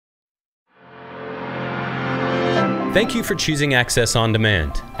Thank you for choosing Axxess On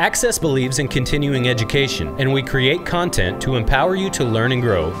Demand. Axxess believes in continuing education, and we create content to empower you to learn and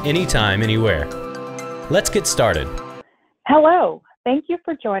grow anytime, anywhere. Let's get started. Hello, thank you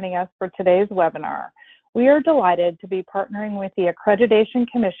for joining us for today's webinar. We are delighted to be partnering with the Accreditation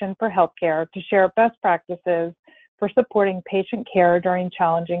Commission for Healthcare to share best practices for supporting patient care during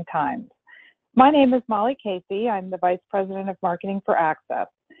challenging times. My name is Molly Casey. I'm the Vice President of Marketing for Axxess.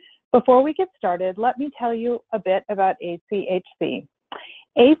 Before we get started, let me tell you a bit about ACHC.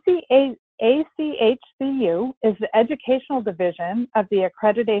 ACHCU is the educational division of the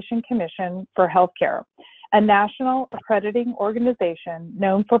Accreditation Commission for Healthcare, a national accrediting organization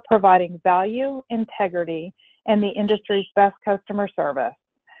known for providing value, integrity, and the industry's best customer service.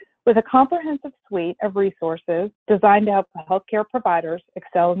 With a comprehensive suite of resources designed to help healthcare providers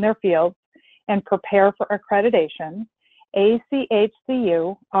excel in their fields and prepare for accreditation,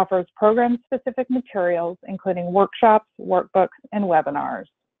 ACHCU offers program-specific materials, including workshops, workbooks, and webinars.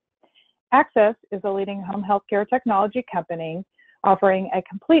 Axxess is a leading home healthcare technology company offering a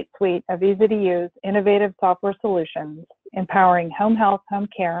complete suite of easy-to-use, innovative software solutions, empowering home health, home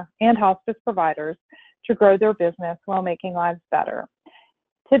care, and hospice providers to grow their business while making lives better.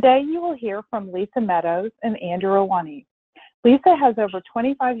 Today, you will hear from Lisa Meadows and Andrew Awani. Lisa has over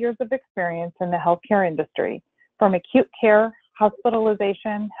 25 years of experience in the healthcare industry, from acute care,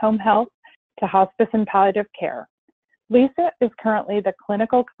 hospitalization, home health, to hospice and palliative care. Lisa is currently the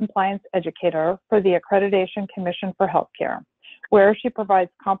Clinical Compliance Educator for the Accreditation Commission for Healthcare, where she provides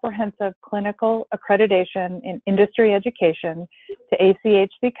comprehensive clinical accreditation and industry education to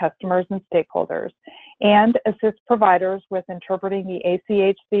ACHC customers and stakeholders, and assists providers with interpreting the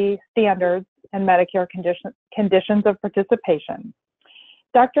ACHC standards and Medicare conditions of participation.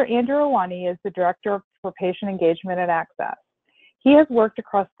 Dr. Andrew Awani is the Director for Patient Engagement at Axxess. He has worked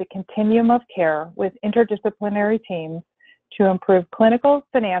across the continuum of care with interdisciplinary teams to improve clinical,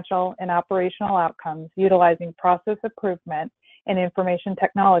 financial, and operational outcomes utilizing process improvement and information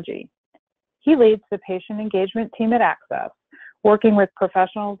technology. He leads the patient engagement team at Axxess, working with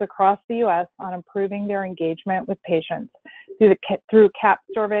professionals across the U.S. on improving their engagement with patients through CAP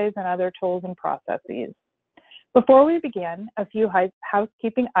surveys and other tools and processes. Before we begin, a few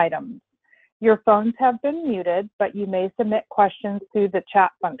housekeeping items. Your phones have been muted, but you may submit questions through the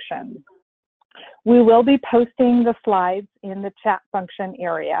chat function. We will be posting the slides in the chat function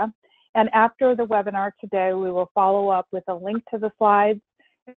area, and after the webinar today, we will follow up with a link to the slides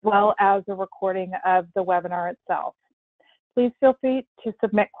as well as a recording of the webinar itself. Please feel free to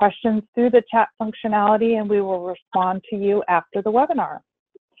submit questions through the chat functionality, and we will respond to you after the webinar.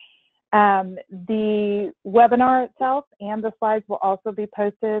 The webinar itself and the slides will also be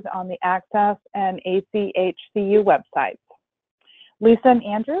posted on the Axxess and ACHCU websites. Lisa and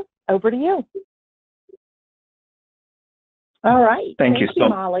Andrew, over to you. All right. Thank you,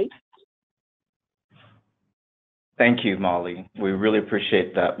 Molly. Thank you, Molly. We really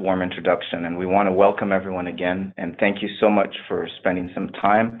appreciate that warm introduction, and we want to welcome everyone again, and thank you so much for spending some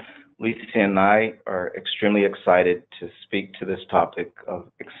time. Lisa and I are extremely excited to speak to this topic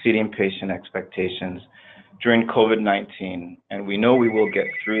of exceeding patient expectations during COVID-19, and we know we will get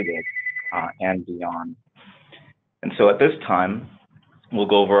through this and beyond. And so at this time, we'll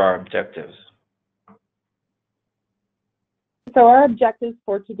go over our objectives. So our objectives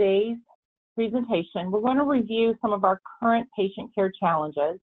for today's presentation, we're going to review some of our current patient care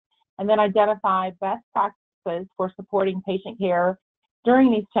challenges and then identify best practices for supporting patient care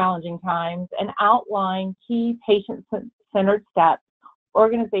during these challenging times and outline key patient-centered steps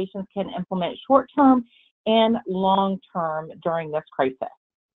organizations can implement short-term and long-term during this crisis.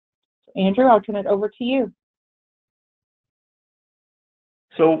 Andrew, I'll turn it over to you.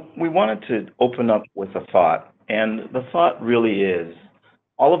 So we wanted to open up with a thought, and the thought really is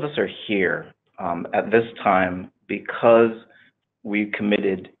all of us are here at this time because we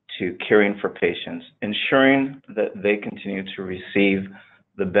committed to caring for patients, ensuring that they continue to receive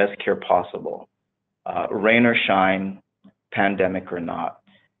the best care possible, rain or shine, pandemic or not.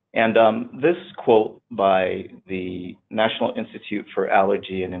 And this quote by the National Institute for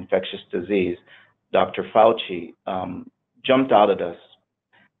Allergy and Infectious Disease, Dr. Fauci, jumped out at us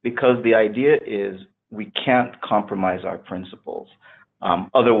because the idea is we can't compromise our principles.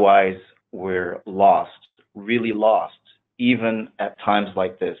 Otherwise, we're lost, really lost, even at times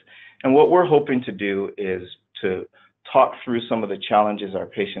like this. And what we're hoping to do is to talk through some of the challenges our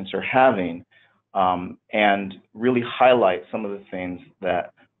patients are having and really highlight some of the things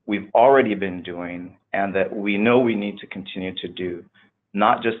that we've already been doing and that we know we need to continue to do,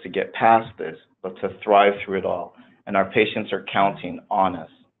 not just to get past this, but to thrive through it all. And our patients are counting on us.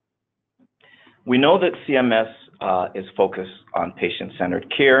 We know that CMS is focused on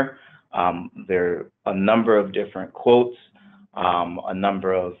patient-centered care. There are a number of different quotes, a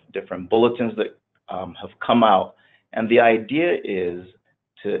number of different bulletins that have come out. And the idea is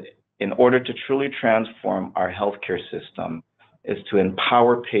in order to truly transform our healthcare system, is to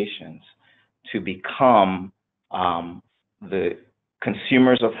empower patients to become the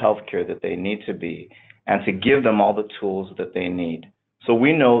consumers of healthcare that they need to be, and to give them all the tools that they need. So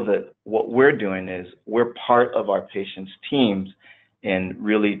we know that what we're doing is we're part of our patients' teams in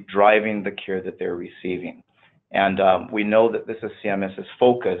really driving the care that they're receiving. And we know that this is CMS's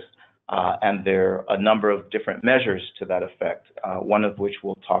focus, and there are a number of different measures to that effect, one of which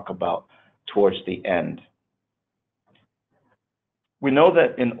we'll talk about towards the end. We know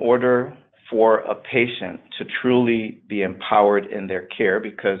that in order for a patient to truly be empowered in their care,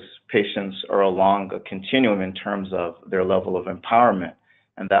 because patients are along a continuum in terms of their level of empowerment,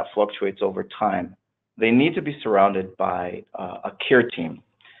 and that fluctuates over time, they need to be surrounded by a care team.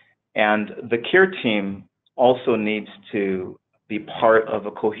 And the care team also needs to be part of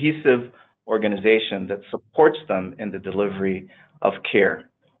a cohesive organization that supports them in the delivery of care.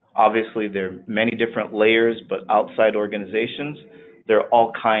 Obviously, there are many different layers, but outside organizations, there are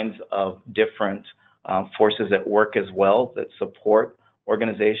all kinds of different forces at work as well that support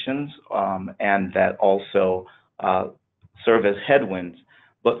organizations and that also serve as headwinds.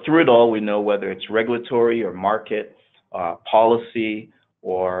 But through it all, we know whether it's regulatory or market, policy,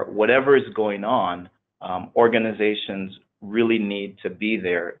 or whatever is going on, organizations really need to be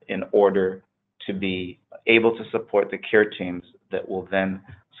there in order to be able to support the care teams that will then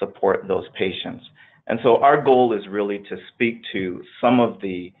support those patients. And so our goal is really to speak to some of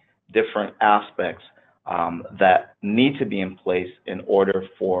the different aspects that need to be in place in order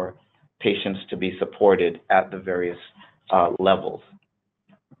for patients to be supported at the various levels.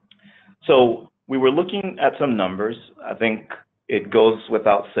 So we were looking at some numbers. I think it goes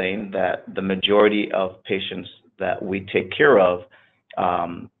without saying that the majority of patients that we take care of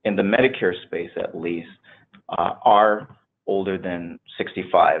in the Medicare space, at least, are older than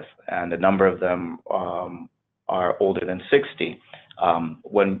 65, and a number of them are older than 60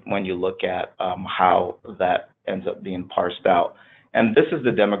 when you look at how that ends up being parsed out. And this is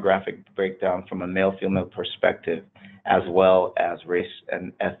the demographic breakdown from a male-female perspective, as well as race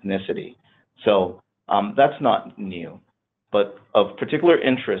and ethnicity. So that's not new, but of particular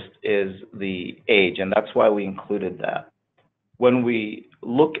interest is the age, and that's why we included that. When we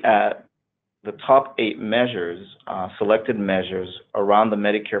look at the top 8 measures, selected measures around the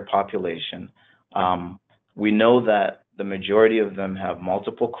Medicare population, we know that the majority of them have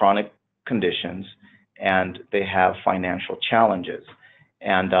multiple chronic conditions and they have financial challenges.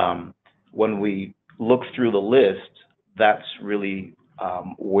 And when we look through the list, that's really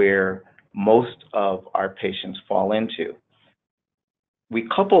where most of our patients fall into. We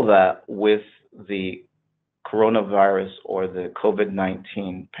couple that with the coronavirus or the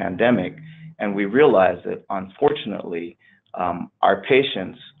COVID-19 pandemic, and we realize that, unfortunately, our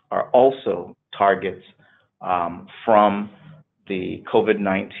patients are also targets from the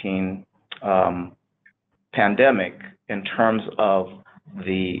COVID-19 pandemic in terms of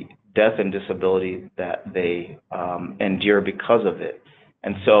the death and disability that they endure because of it.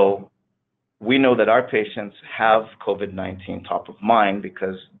 And so we know that our patients have COVID-19 top of mind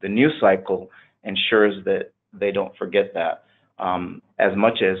because the news cycle ensures that they don't forget that as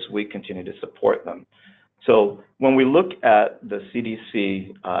much as we continue to support them. So when we look at the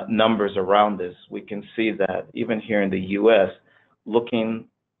CDC numbers around this, we can see that even here in the US, looking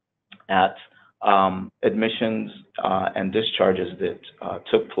at admissions and discharges that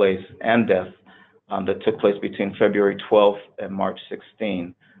took place and deaths that took place between February 12th and March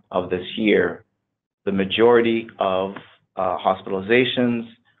 16th of this year, the majority of hospitalizations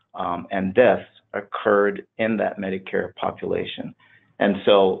and deaths occurred in that Medicare population. And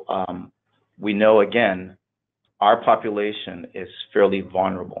so we know, again, our population is fairly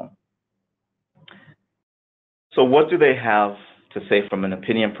vulnerable. So what do they have to say from an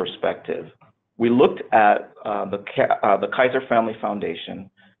opinion perspective? We looked at the Kaiser Family Foundation.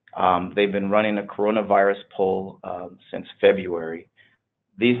 They've been running a coronavirus poll since February.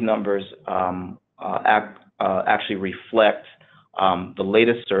 These numbers actually reflect the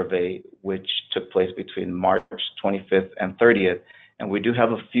latest survey, which took place between March 25th and 30th. And we do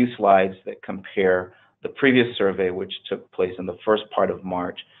have a few slides that compare the previous survey, which took place in the first part of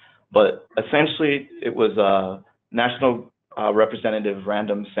March. But essentially, it was a national representative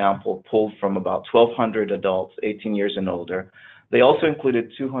random sample pulled from about 1,200 adults 18 years and older. They also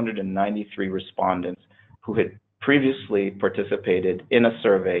included 293 respondents who had previously participated in a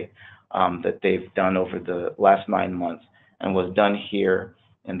survey that they've done over the last 9 months and was done here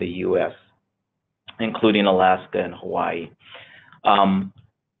in the U.S., including Alaska and Hawaii.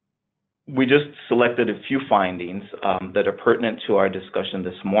 We just selected a few findings that are pertinent to our discussion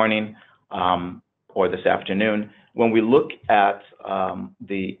this morning or this afternoon. When we look at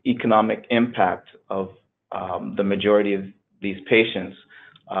the economic impact of the majority of these patients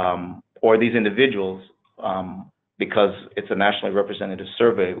or these individuals, because it's a nationally representative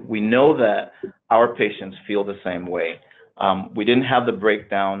survey, we know that our patients feel the same way. We didn't have the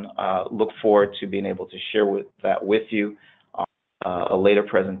breakdown. Look forward to being able to share that with you a later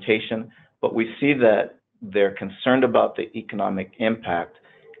presentation, but we see that they're concerned about the economic impact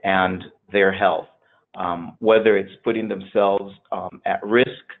and their health, whether it's putting themselves at risk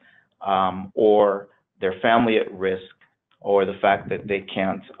or their family at risk, or the fact that they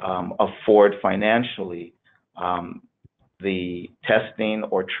can't afford financially the testing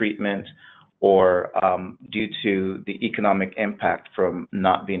or treatment, or due to the economic impact from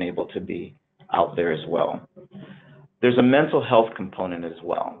not being able to be out there as well. There's a mental health component as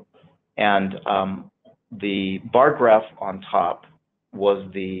well. And the bar graph on top was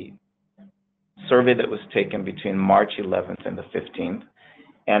the survey that was taken between March 11th and the 15th.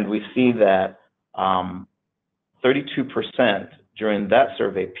 And we see that 32% during that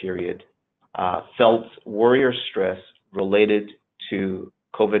survey period felt worry or stress related to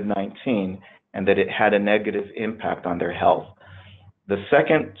COVID-19 and that it had a negative impact on their health. The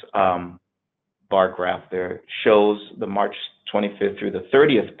second bar graph there shows the March 25th through the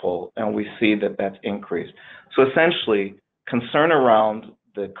 30th poll, and we see that that's increased. So essentially, concern around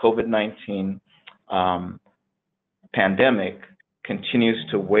the COVID-19 pandemic continues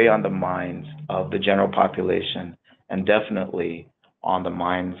to weigh on the minds of the general population and definitely on the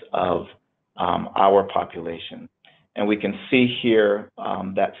minds of our population. And we can see here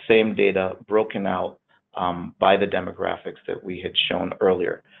that same data broken out by the demographics that we had shown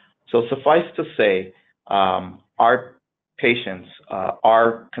earlier. So suffice to say, our patients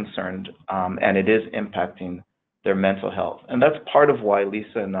are concerned and it is impacting their mental health. And that's part of why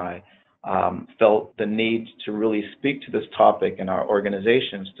Lisa and I felt the need to really speak to this topic in our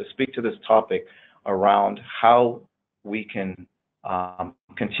organizations, to speak to this topic around how we can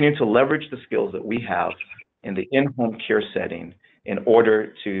continue to leverage the skills that we have in the in-home care setting in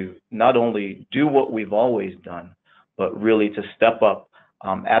order to not only do what we've always done, but really to step up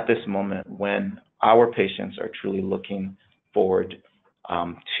at this moment when our patients are truly looking forward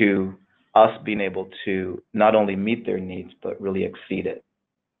to us being able to not only meet their needs, but really exceed it.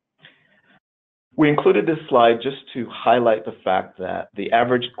 We included this slide just to highlight the fact that the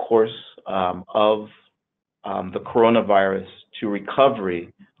average course of the coronavirus to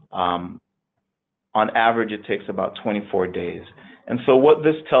recovery, on average, it takes about 24 days. And so what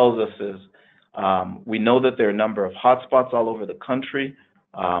this tells us is we know that there are a number of hotspots all over the country,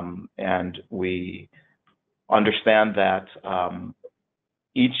 and we understand that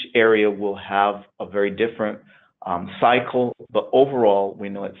each area will have a very different cycle, but overall, we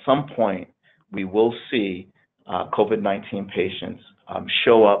know at some point we will see COVID-19 patients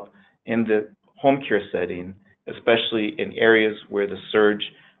show up in the home care setting, especially in areas where the surge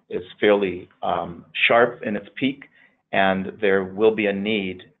is fairly sharp in its peak, and there will be a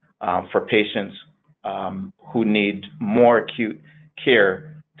need for patients who need more acute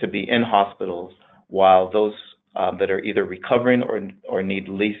care to be in hospitals, while those that are either recovering or need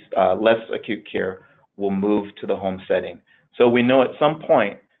less acute care will move to the home setting. So we know at some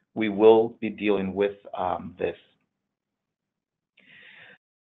point we will be dealing with this.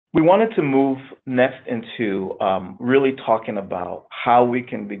 We wanted to move next into really talking about how we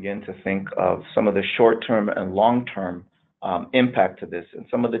can begin to think of some of the short-term and long-term impact to this and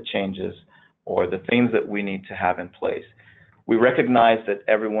some of the changes or the things that we need to have in place. We recognize that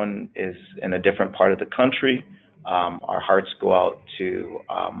everyone is in a different part of the country. Our hearts go out to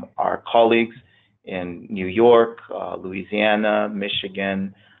our colleagues in New York, Louisiana,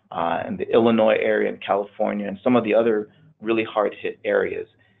 Michigan, and the Illinois area and California, and some of the other really hard-hit areas.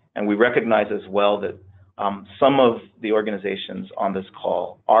 And we recognize as well that some of the organizations on this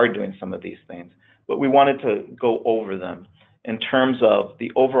call are doing some of these things, but we wanted to go over them in terms of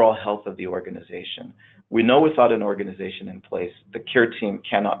the overall health of the organization. We know without an organization in place, the care team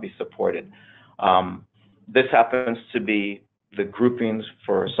cannot be supported. This happens to be the groupings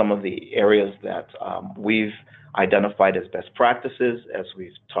for some of the areas that we've identified as best practices as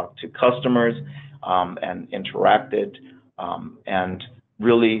we've talked to customers and interacted and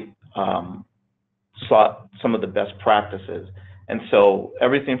really sought some of the best practices. And so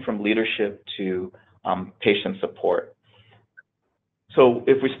everything from leadership to patient support. So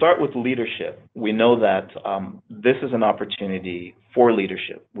if we start with leadership, we know that this is an opportunity for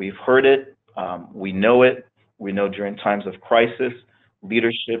leadership. We've heard it, we know it, we know during times of crisis,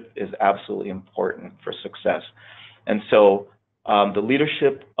 leadership is absolutely important for success. And so the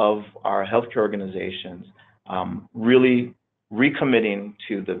leadership of our healthcare organizations really recommitting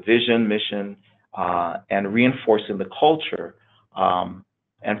to the vision, mission, and reinforcing the culture.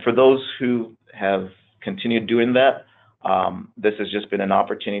 And for those who have continued doing that, this has just been an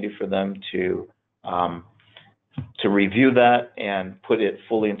opportunity for them to review that and put it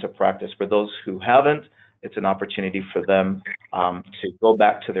fully into practice. For those who haven't, it's an opportunity for them to go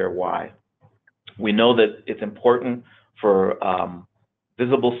back to their why. We know that it's important for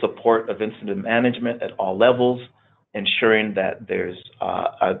visible support of incident management at all levels, ensuring that there's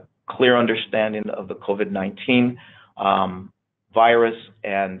a clear understanding of the COVID-19 virus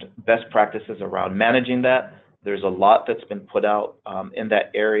and best practices around managing that. There's a lot that's been put out in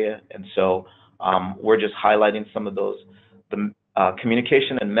that area, and so we're just highlighting some of those. The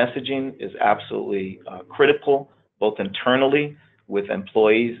communication and messaging is absolutely critical, both internally with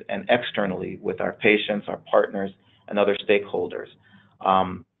employees and externally with our patients, our partners, and other stakeholders.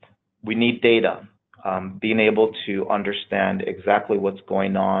 We need data, being able to understand exactly what's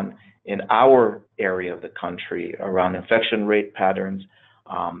going on in our area of the country around infection rate patterns,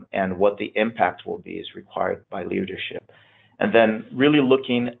 and what the impact will be is required by leadership. And then really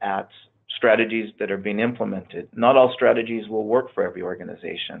looking at strategies that are being implemented. Not all strategies will work for every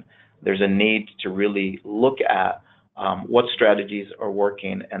organization. There's a need to really look at what strategies are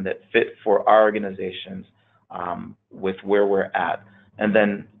working and that fit for our organizations with where we're at. And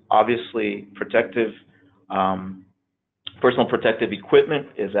then obviously personal protective equipment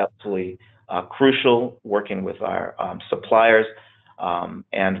is absolutely crucial, working with our suppliers.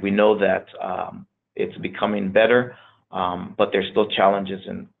 And we know that it's becoming better, but there's still challenges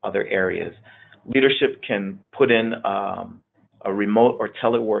in other areas. Leadership can put in a remote or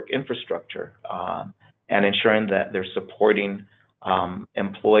telework infrastructure and ensuring that they're supporting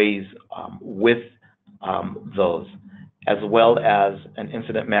employees with those, as well as an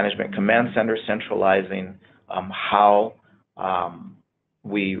incident management command center centralizing how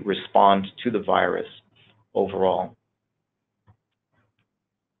we respond to the virus overall.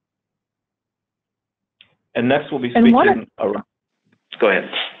 And next we'll be speaking around. Go ahead.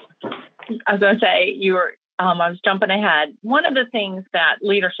 I was going to say, I was jumping ahead. One of the things that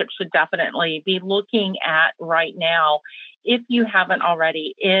leadership should definitely be looking at right now, if you haven't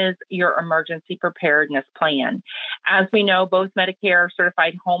already, is your emergency preparedness plan. As we know, both Medicare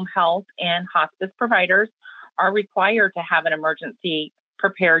certified home health and hospice providers are required to have an emergency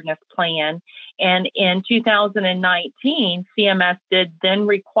preparedness plan. And in 2019, CMS did then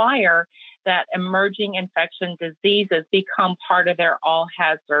require that emerging infection diseases become part of their all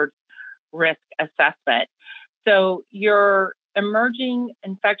hazard risk assessment. So your emerging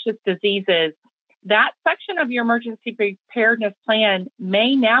infectious diseases, that section of your emergency preparedness plan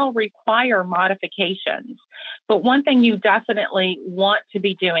may now require modifications. But one thing you definitely want to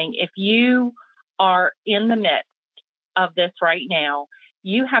be doing, if you are in the midst of this right now,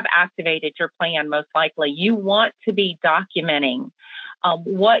 you have activated your plan most likely. You want to be documenting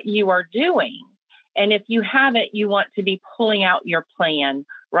what you are doing. And if you haven't, you want to be pulling out your plan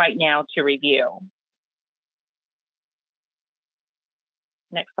right now to review.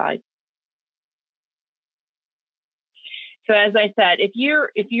 Next slide. So as I said, if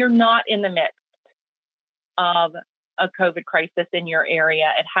you're not in the midst of a COVID crisis in your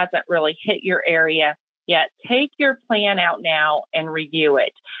area, it hasn't really hit your area yet, take your plan out now and review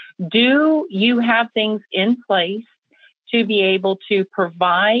it. Do you have things in place to be able to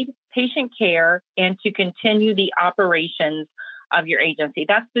provide patient care and to continue the operations of your agency?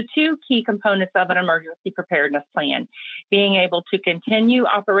 That's the two key components of an emergency preparedness plan: being able to continue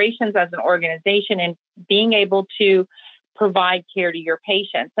operations as an organization and being able to provide care to your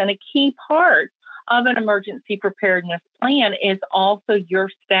patients. And a key part of an emergency preparedness plan is also your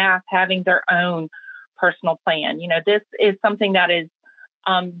staff having their own personal plan. You know, this is something that is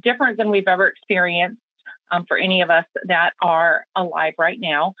different than we've ever experienced for any of us that are alive right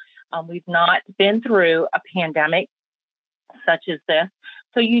now. We've not been through a pandemic such as this.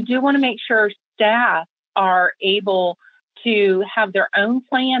 So you do want to make sure staff are able to have their own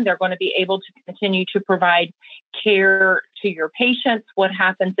plan. They're going to be able to continue to provide care to your patients. What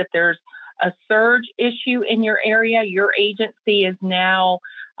happens if there's a surge issue in your area? Your agency is now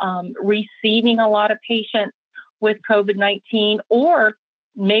receiving a lot of patients with COVID-19, or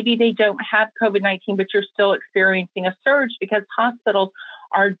maybe they don't have COVID-19, but you're still experiencing a surge because hospitals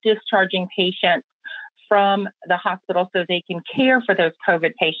are discharging patients from the hospital so they can care for those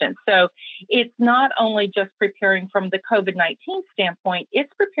COVID patients. So it's not only just preparing from the COVID-19 standpoint,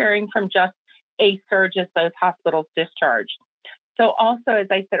 it's preparing from just a surge as those hospitals discharge. So also, as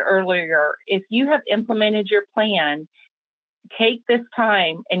I said earlier, if you have implemented your plan, take this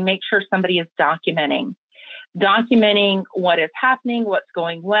time and make sure somebody is documenting what is happening, what's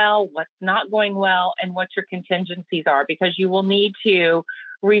going well, what's not going well, and what your contingencies are, because you will need to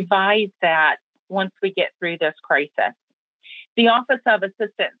revise that once we get through this crisis. The Office of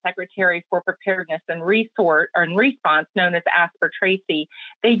Assistant Secretary for Preparedness and Response, known as ASPR-TRACY,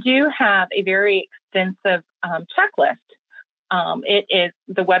 they do have a very extensive checklist. The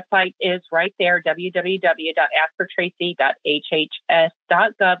website is right there,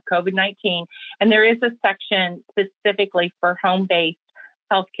 www.aspertracy.hhs.gov COVID-19, and there is a section specifically for home-based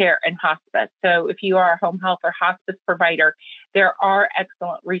healthcare and hospice. So if you are a home health or hospice provider, there are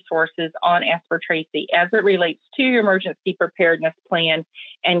excellent resources on ASPR-TRACY as it relates to your emergency preparedness plan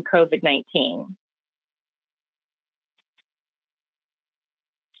and COVID-19.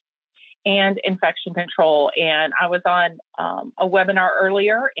 And infection control. And I was on a webinar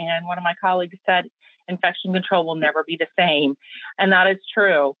earlier, and one of my colleagues said, infection control will never be the same. And that is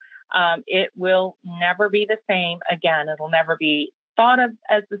true. It will never be the same again. It'll never be thought of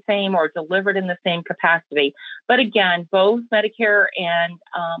as the same or delivered in the same capacity. But again, both Medicare and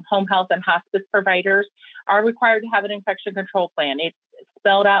home health and hospice providers are required to have an infection control plan. It's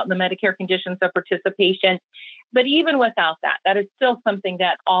spelled out in the Medicare conditions of participation. But even without that, that is still something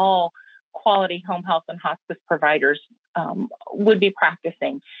that all quality home health and hospice providers would be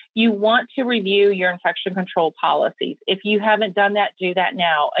practicing. You want to review your infection control policies. If you haven't done that, do that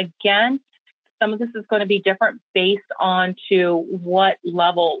now. Again, some of this is going to be different based on to what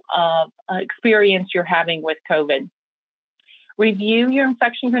level of experience you're having with COVID. Review your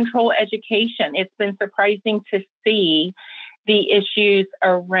infection control education. It's been surprising to see the issues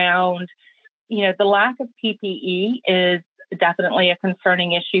around, the lack of PPE is definitely a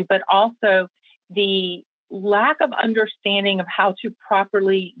concerning issue, but also the lack of understanding of how to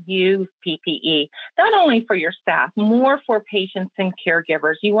properly use PPE, not only for your staff, more for patients and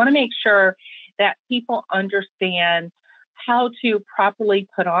caregivers. You want to make sure that people understand how to properly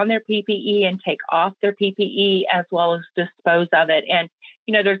put on their PPE and take off their PPE, as well as dispose of it. And,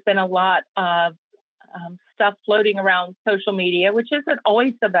 there's been a lot of stuff floating around social media, which isn't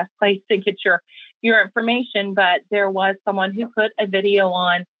always the best place to get your information, but there was someone who put a video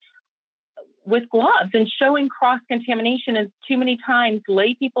on with gloves and showing cross-contamination. And too many times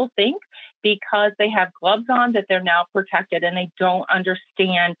lay people think because they have gloves on that they're now protected, and they don't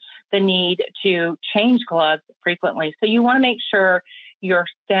understand the need to change gloves frequently. So you want to make sure your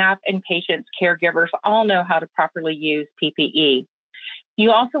staff and patients, caregivers all know how to properly use PPE.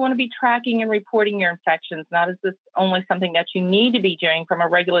 You also want to be tracking and reporting your infections. Not as this only something that you need to be doing from a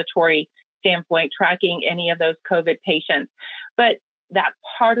regulatory standpoint, tracking any of those COVID patients, but that's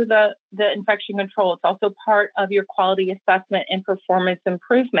part of the infection control. It's also part of your quality assessment and performance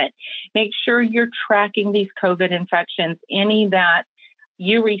improvement. Make sure you're tracking these COVID infections, any that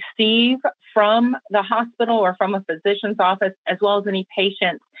you receive from the hospital or from a physician's office, as well as any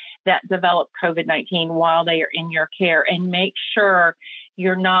patients that develop COVID-19 while they are in your care, and make sure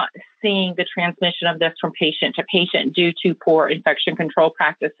you're not seeing the transmission of this from patient to patient due to poor infection control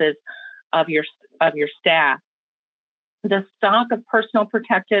practices of your staff. The stock of personal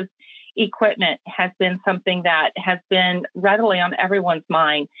protective equipment has been something that has been readily on everyone's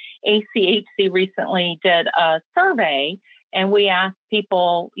mind. ACHC recently did a survey, and we asked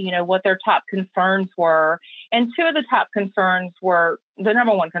people, what their top concerns were. And two of the top concerns were, the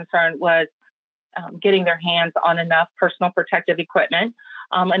number one concern was getting their hands on enough personal protective equipment.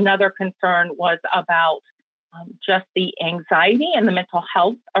 Another concern was about just the anxiety and the mental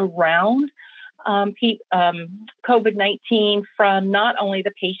health around COVID-19 from not only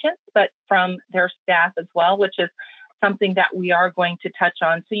the patients, but from their staff as well, which is something that we are going to touch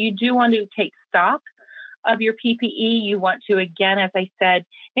on. So you do want to take stock of your PPE. You want to, again, as I said,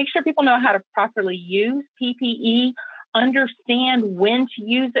 make sure people know how to properly use PPE, understand when to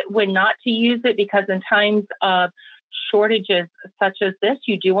use it, when not to use it, because in times of shortages such as this,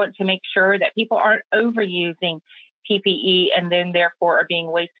 you do want to make sure that people aren't overusing PPE and then therefore are being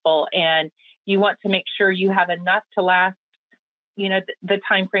wasteful. And you want to make sure you have enough to last, the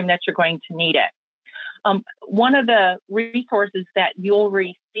time frame that you're going to need it. One of the resources that you'll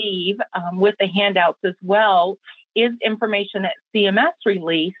receive with the handouts as well is information that CMS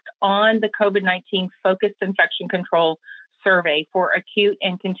released on the COVID-19 Focused Infection Control Survey for acute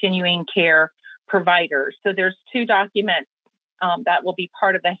and continuing care providers. So there's two documents that will be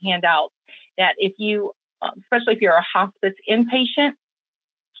part of the handout that if you especially if you're a hospice inpatient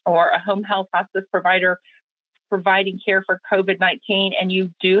or a home health hospice provider providing care for COVID-19, and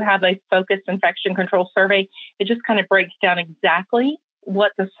you do have a focused infection control survey, it just kind of breaks down exactly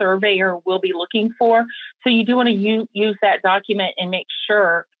what the surveyor will be looking for. So you do want to use that document and make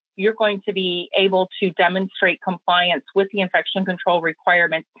sure you're going to be able to demonstrate compliance with the infection control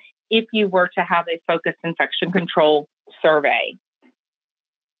requirements if you were to have a focused infection control survey.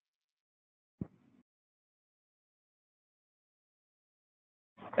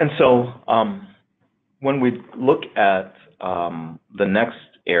 And so when we look at the next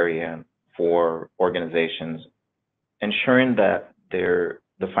area for organizations, ensuring that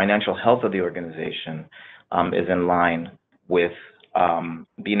the financial health of the organization is in line with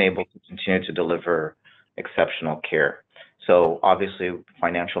being able to continue to deliver exceptional care. So obviously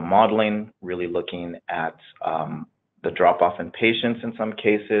financial modeling, really looking at the drop-off in patients in some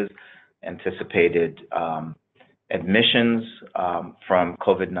cases, anticipated admissions from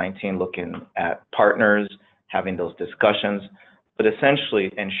COVID-19, looking at partners, having those discussions, but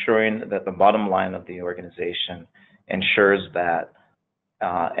essentially ensuring that the bottom line of the organization ensures that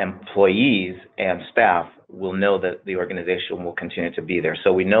employees and staff will know that the organization will continue to be there.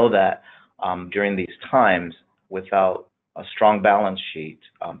 So we know that during these times, without a strong balance sheet,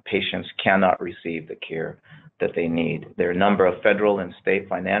 patients cannot receive the care that they need. There are a number of federal and state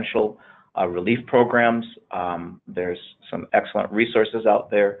financial relief programs. There's some excellent resources out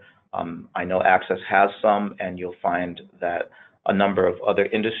there. I know Axxess has some, and you'll find that a number of other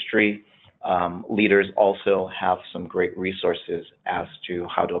industry leaders also have some great resources as to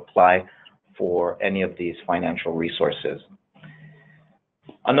how to apply for any of these financial resources.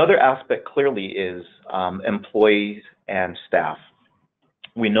 Another aspect clearly is employees and staff.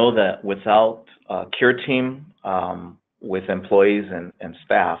 We know that without a care team with employees and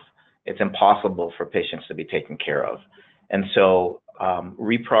staff, it's impossible for patients to be taken care of. And so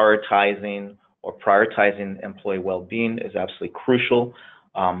reprioritizing or prioritizing employee well-being is absolutely crucial.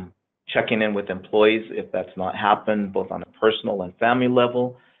 Checking in with employees if that's not happened, both on a personal and family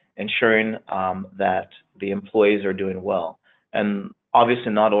level, ensuring that the employees are doing well. And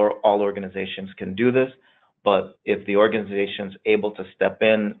obviously not all organizations can do this, but if the organization's able to step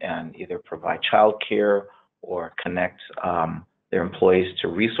in and either provide childcare or connect their employees to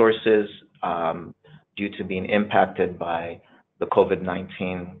resources due to being impacted by the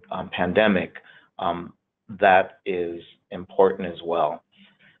COVID-19 pandemic, that is important as well.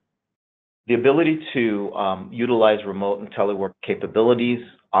 The ability to utilize remote and telework capabilities,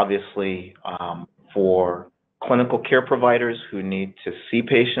 obviously for clinical care providers who need to see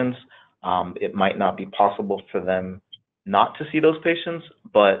patients, it might not be possible for them not to see those patients,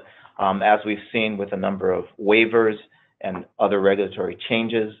 but as we've seen with a number of waivers and other regulatory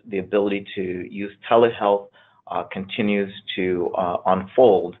changes, the ability to use telehealth continues to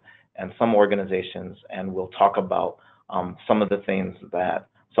unfold, and some organizations, and we'll talk about some of the things that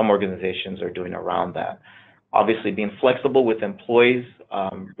some organizations are doing around that. Obviously being flexible with employees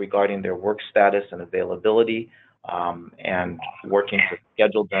regarding their work status and availability, and working to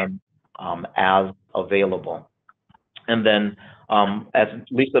schedule them as available. And then, as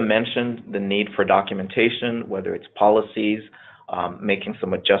Lisa mentioned, the need for documentation, whether it's policies, making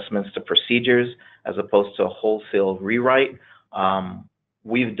some adjustments to procedures, as opposed to a wholesale rewrite.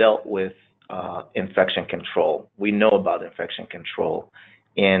 We've dealt with infection control. We know about infection control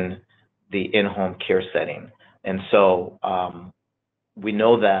in the in-home care setting. And so we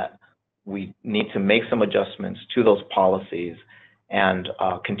know that we need to make some adjustments to those policies and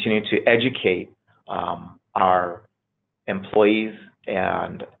continue to educate our employees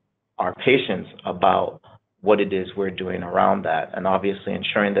and our patients about what it is we're doing around that, and obviously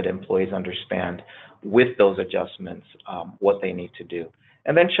ensuring that employees understand with those adjustments what they need to do.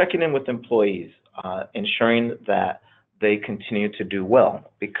 And then checking in with employees, ensuring that they continue to do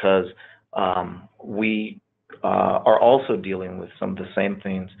well, because we are also dealing with some of the same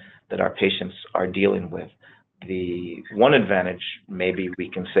things that our patients are dealing with. The one advantage maybe we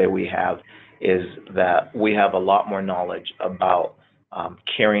can say we have is that we have a lot more knowledge about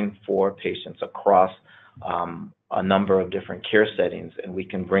caring for patients across a number of different care settings, and we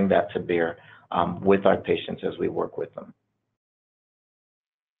can bring that to bear with our patients as we work with them.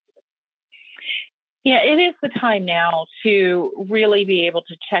 Yeah, it is the time now to really be able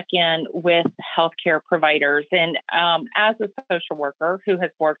to check in with healthcare providers. And as a social worker who has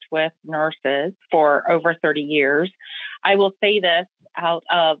worked with nurses for over 30 years, I will say this out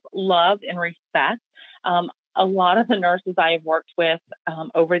of love and respect. A lot of the nurses I have worked with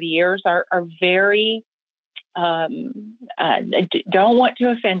over the years are very, don't want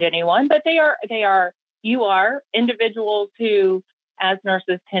to offend anyone, but they are you are individuals who, as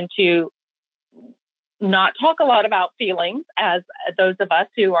nurses, tend to not talk a lot about feelings, as those of us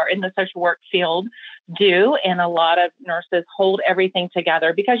who are in the social work field do. And a lot of nurses hold everything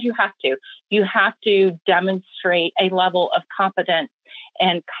together because you have to. You have to demonstrate a level of competence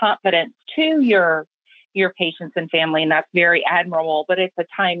and confidence to your patients and family. And that's very admirable. But it's a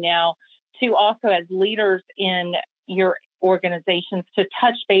time now to also, as leaders in your organizations, to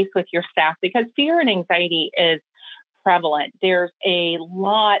touch base with your staff, because fear and anxiety is prevalent. There's a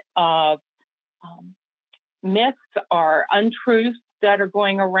lot of myths or untruths that are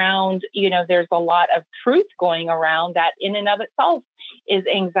going around. There's a lot of truth going around that in and of itself is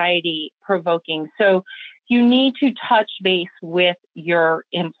anxiety provoking. So you need to touch base with your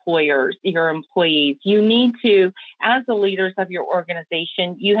employers, your employees. You need to, as the leaders of your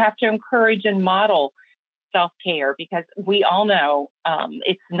organization, you have to encourage and model self-care, because we all know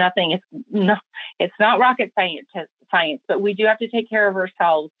it's not rocket science, but we do have to take care of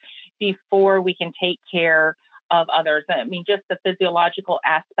ourselves before we can take care of others. I mean, just the physiological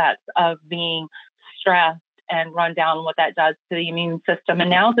aspects of being stressed and run down, what that does to the immune system. And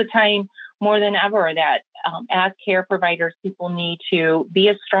now's the time more than ever that as care providers, people need to be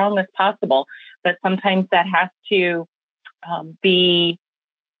as strong as possible, but sometimes that has to be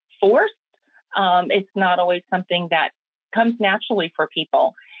forced. It's not always something that comes naturally for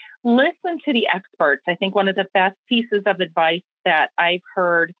people. Listen to the experts. I think one of the best pieces of advice that I've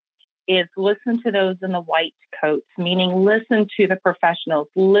heard is listen to those in the white coats, meaning listen to the professionals,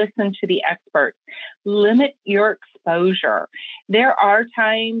 listen to the experts, limit your exposure. There are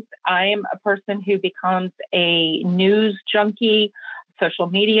times I'm a person who becomes a news junkie, social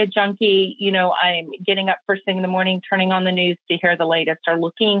media junkie. I'm getting up first thing in the morning, turning on the news to hear the latest, or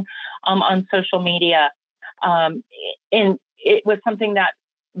looking on social media. And it was something that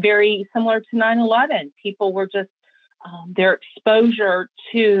very similar to 9/11. People were just, their exposure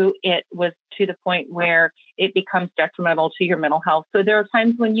to it was to the point where it becomes detrimental to your mental health. So there are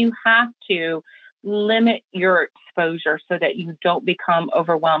times when you have to limit your exposure so that you don't become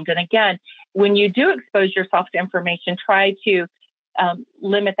overwhelmed. And again, when you do expose yourself to information, try to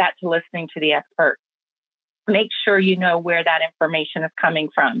limit that to listening to the expert. Make sure you know where that information is coming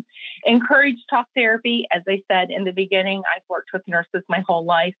from. Encourage talk therapy. As I said in the beginning, I've worked with nurses my whole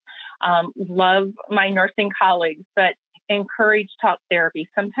life. Love my nursing colleagues, but encourage talk therapy.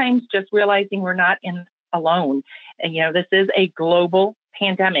 Sometimes just realizing we're not in alone. And, this is a global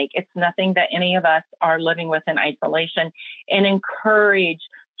pandemic. It's nothing that any of us are living with in isolation. And encourage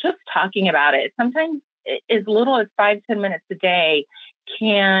just talking about it. Sometimes as little as 5-10 minutes a day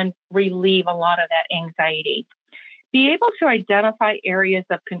can relieve a lot of that anxiety. Be able to identify areas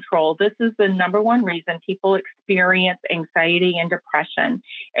of control. This is the number one reason people experience anxiety and depression,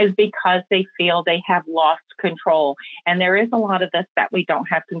 is because they feel they have lost control. And there is a lot of this that we don't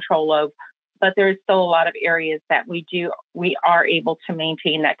have control of, but there is still a lot of areas that we are able to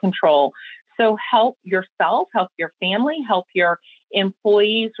maintain that control. So help yourself, help your family, help your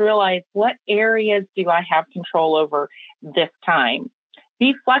employees realize, what areas do I have control over this time?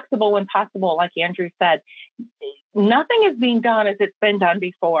 Be flexible when possible. Like Andrew said, nothing is being done as it's been done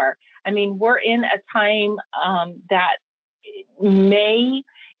before. I mean, we're in a time that may,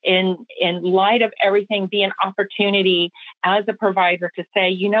 in light of everything, be an opportunity as a provider to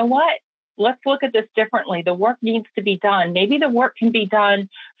say, you know what? Let's look at this differently. The work needs to be done. Maybe the work can be done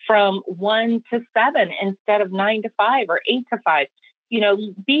from 1 to 7 instead of 9 to 5 or 8 to 5.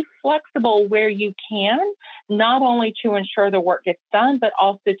 Be flexible where you can, not only to ensure the work gets done, but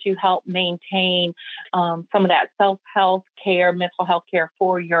also to help maintain some of that self-health care, mental health care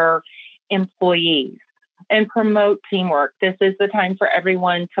for your employees, and promote teamwork. This is the time for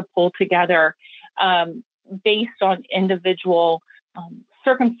everyone to pull together based on individual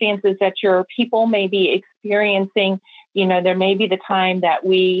circumstances that your people may be experiencing. There may be the time that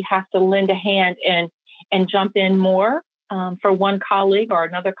we have to lend a hand and jump in more. For one colleague, or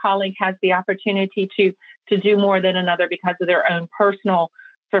another colleague has the opportunity to do more than another because of their own personal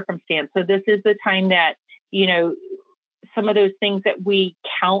circumstance. So this is the time that, some of those things that we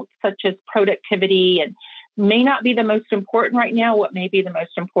count, such as productivity, and may not be the most important right now. What may be the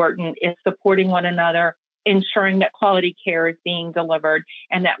most important is supporting one another, ensuring that quality care is being delivered,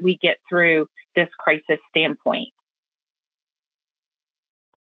 and that we get through this crisis standpoint.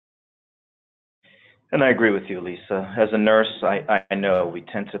 And I agree with you, Lisa. As a nurse, I know we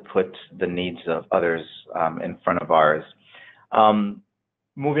tend to put the needs of others in front of ours.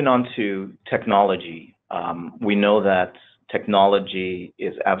 Moving on to technology, we know that technology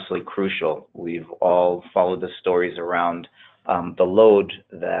is absolutely crucial. We've all followed the stories around the load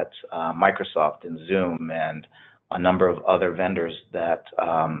that Microsoft and Zoom and a number of other vendors that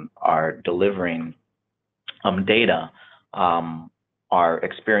are delivering data are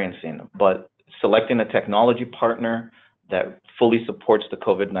experiencing. But selecting a technology partner that fully supports the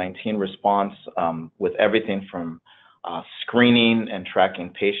COVID-19 response with everything from screening and tracking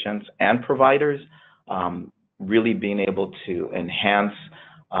patients and providers, really being able to enhance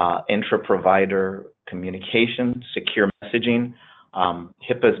intra-provider communication, secure messaging.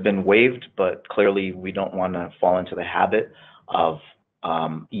 HIPAA has been waived, but clearly we don't want to fall into the habit of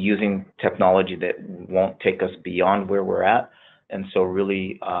using technology that won't take us beyond where we're at. And so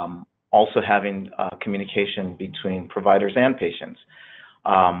really also having communication between providers and patients.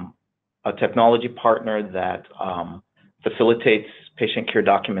 A technology partner that facilitates patient care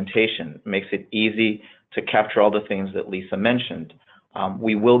documentation, makes it easy to capture all the things that Lisa mentioned.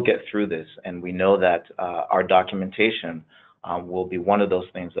 We will get through this, and we know that our documentation will be one of those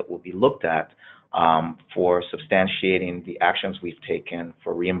things that will be looked at for substantiating the actions we've taken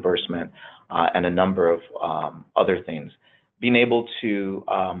for reimbursement and a number of other things. Being able to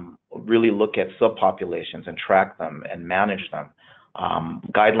really look at subpopulations and track them and manage them.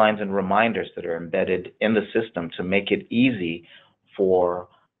 Guidelines and reminders that are embedded in the system to make it easy for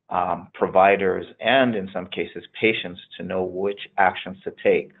providers and, in some cases, patients to know which actions to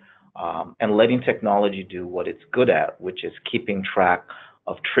take. And letting technology do what it's good at, which is keeping track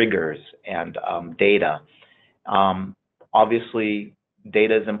of triggers and data. Obviously,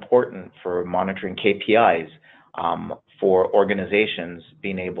 data is important for monitoring KPIs, for organizations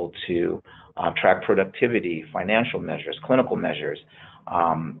being able to track productivity, financial measures, clinical measures.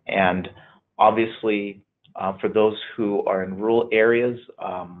 And obviously, for those who are in rural areas,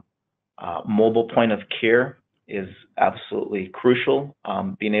 mobile point of care is absolutely crucial,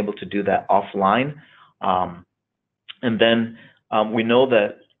 being able to do that offline. And then we know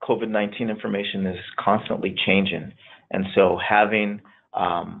that COVID-19 information is constantly changing. And so having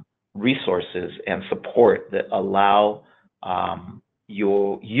resources and support that allow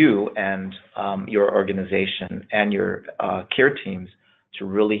you and your organization and your care teams to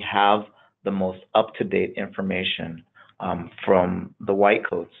really have the most up-to-date information from the white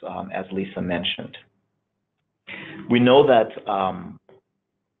coats, as Lisa mentioned. We know that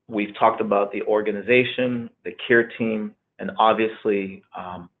we've talked about the organization, the care team, and obviously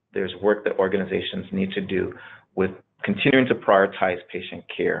there's work that organizations need to do with continuing to prioritize patient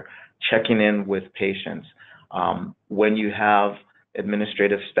care, checking in with patients. When you have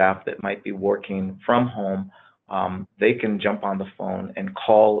administrative staff that might be working from home, they can jump on the phone and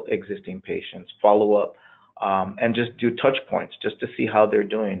call existing patients, follow up, and just do touch points just to see how they're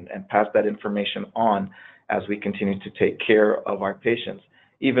doing and pass that information on as we continue to take care of our patients.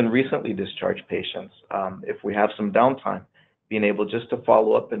 Even recently discharged patients, if we have some downtime, being able just to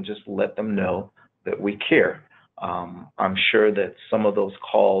follow up and just let them know that we care. I'm sure that some of those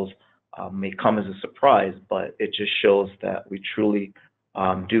calls may come as a surprise, but it just shows that we truly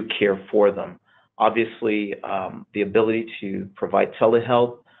do care for them. Obviously, the ability to provide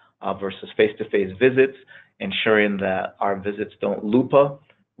telehealth versus face-to-face visits, ensuring that our visits don't loop up.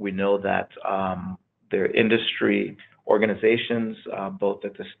 We know that there are industry organizations, both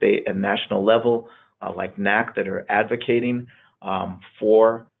at the state and national level, like NAC, that are advocating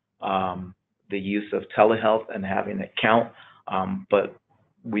for the use of telehealth and having it count. But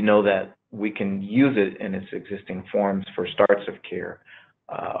we know that we can use it in its existing forms for starts of care,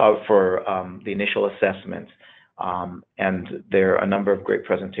 for the initial assessments. And there are a number of great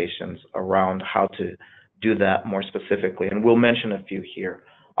presentations around how to do that more specifically. And we'll mention a few here.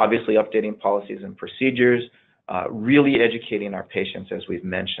 Obviously, updating policies and procedures, really educating our patients, as we've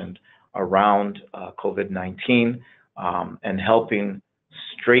mentioned, around COVID-19, and helping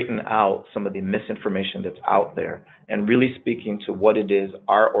straighten out some of the misinformation that's out there, and really speaking to what it is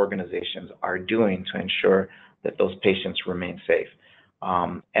our organizations are doing to ensure that those patients remain safe.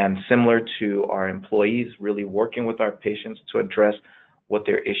 And similar to our employees, really working with our patients to address what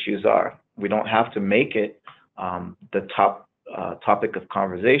their issues are. We don't have to make it the top topic of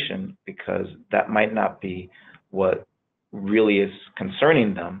conversation, because that might not be what really is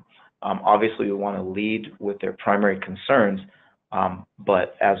concerning them. Obviously, we want to lead with their primary concerns,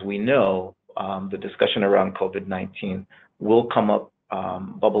 but as we know, the discussion around COVID-19 will come up,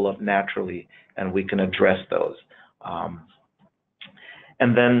 bubble up naturally, and we can address those.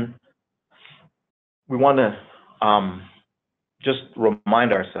 And then we want to just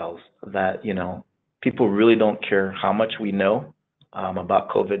remind ourselves that, people really don't care how much we know about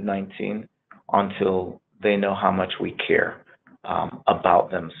COVID-19 until they know how much we care about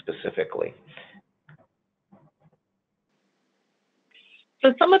them specifically.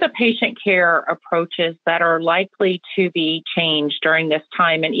 So some of the patient care approaches that are likely to be changed during this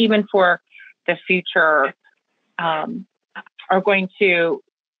time and even for the future are going to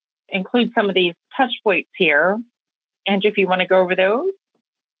include some of these touch points here. Andrew, if you want to go over those.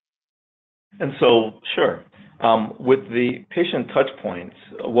 And so, sure. With the patient touch points,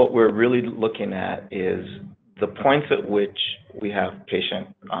 what we're really looking at is the points at which we have patient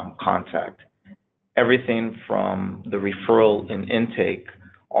contact. Everything from the referral and intake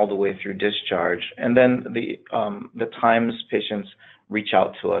all the way through discharge, and then the times patients reach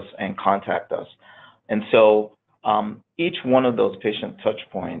out to us and contact us. And so each one of those patient touch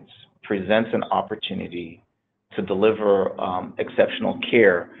points presents an opportunity to deliver exceptional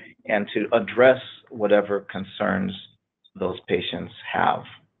care and to address whatever concerns those patients have.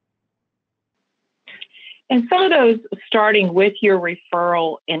 And some of those starting with your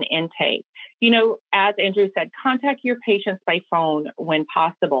referral and intake. As Andrew said, contact your patients by phone when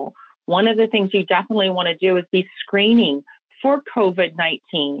possible. One of the things you definitely want to do is be screening for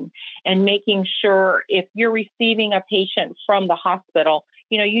COVID-19 and making sure if you're receiving a patient from the hospital,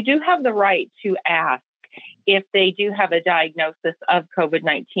 you do have the right to ask if they do have a diagnosis of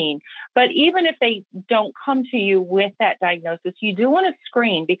COVID-19. But even if they don't come to you with that diagnosis, you do want to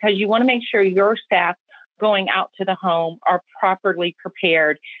screen because you want to make sure your staff going out to the home are properly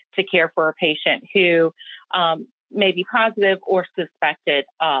prepared to care for a patient who may be positive or suspected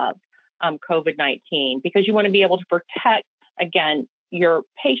of COVID-19, because you want to be able to protect, again, your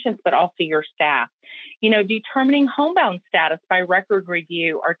patients, but also your staff. Determining homebound status by record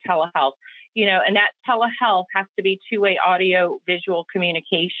review or telehealth, and that telehealth has to be two-way audio visual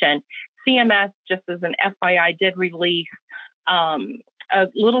communication. CMS, just as an FYI, did release a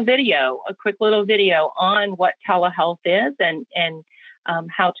quick little video on what telehealth is and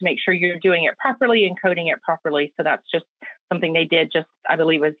how to make sure you're doing it properly and coding it properly. So that's just something they did I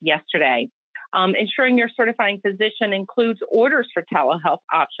believe was yesterday. Ensuring your certifying physician includes orders for telehealth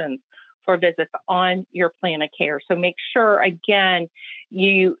options for visits on your plan of care. So make sure, again,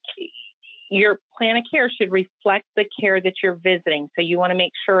 your plan of care should reflect the care that you're visiting. So you want to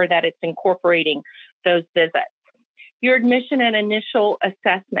make sure that it's incorporating those visits. Your admission and initial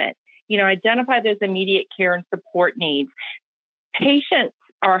assessment, identify those immediate care and support needs. Patients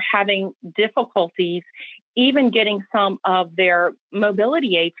are having difficulties even getting some of their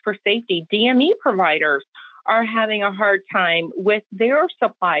mobility aids for safety. DME providers are having a hard time with their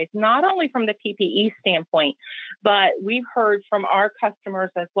supplies, not only from the PPE standpoint, but we've heard from our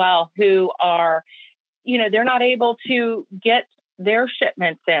customers as well who are, they're not able to get their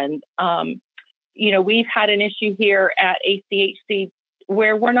shipments in. We've had an issue here at ACHC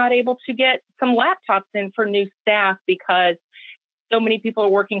where we're not able to get some laptops in for new staff because so many people are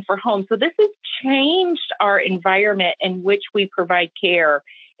working from home. So this has changed our environment in which we provide care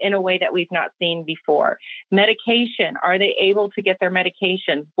in a way that we've not seen before. Medication, are they able to get their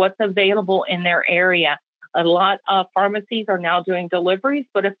medication? What's available in their area? A lot of pharmacies are now doing deliveries,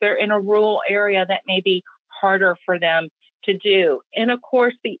 but if they're in a rural area, that may be harder for them to do. And of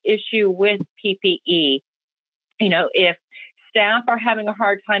course, the issue with PPE, if staff are having a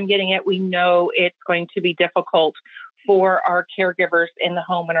hard time getting it, we know it's going to be difficult for our caregivers in the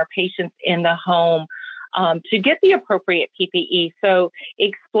home and our patients in the home to get the appropriate PPE. So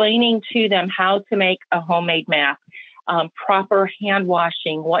explaining to them how to make a homemade mask, proper hand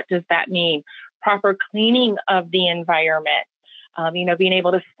washing, what does that mean? Proper cleaning of the environment, being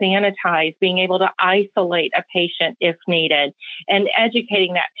able to sanitize, being able to isolate a patient if needed, and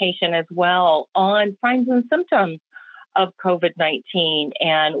educating that patient as well on signs and symptoms of COVID-19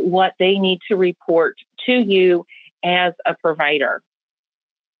 and what they need to report to you as a provider.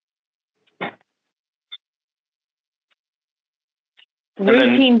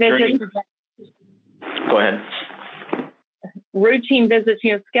 Routine visits. Go ahead. Routine visits,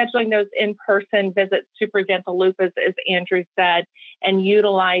 scheduling those in-person visits to prevent the loop, as Andrew said, and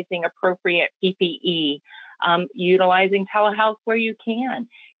utilizing appropriate PPE, utilizing telehealth where you can.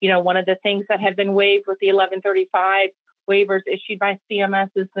 One of the things that have been waived with the 1135 waivers issued by CMS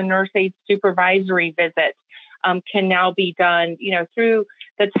is the nurse aid supervisory visit can now be done, through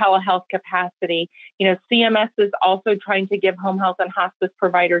the telehealth capacity. CMS is also trying to give home health and hospice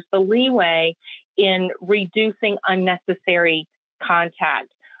providers the leeway in reducing unnecessary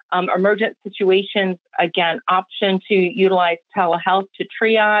contact. Emergent situations, again, option to utilize telehealth to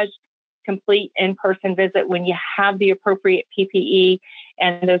triage, complete in-person visit when you have the appropriate PPE,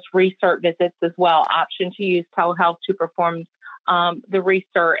 and those recert visits as well. Option to use telehealth to perform the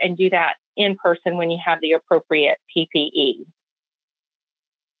recert and do that in person when you have the appropriate PPE.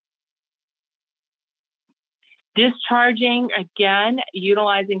 Discharging, again,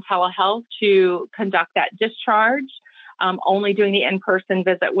 utilizing telehealth to conduct that discharge, only doing the in-person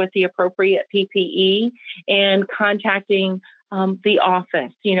visit with the appropriate PPE, and contacting the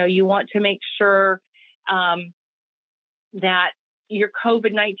office. You want to make sure that your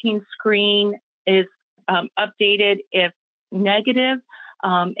COVID-19 screen is updated if negative,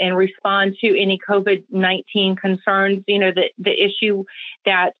 and respond to any COVID-19 concerns. The issue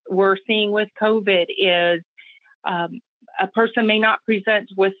that we're seeing with COVID is a person may not present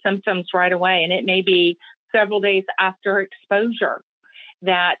with symptoms right away, and it may be several days after exposure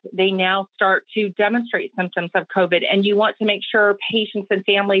that they now start to demonstrate symptoms of COVID. And you want to make sure patients and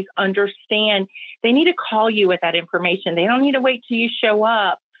families understand they need to call you with that information. They don't need to wait till you show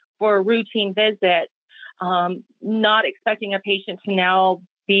up for a routine visit, not expecting a patient to now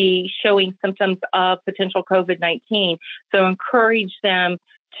be showing symptoms of potential COVID-19. So encourage them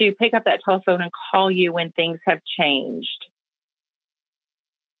to pick up that telephone and call you when things have changed.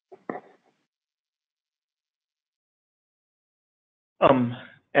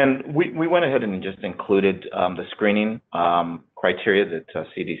 And we went ahead and just included the screening criteria that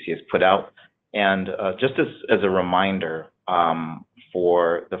CDC has put out. And just as a reminder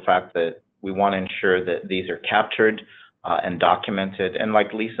for the fact that we want to ensure that these are captured and documented. And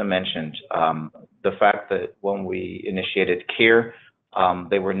like Lisa mentioned, the fact that when we initiated care,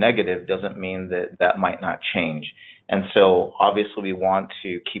 they were negative doesn't mean that that might not change. And so obviously we want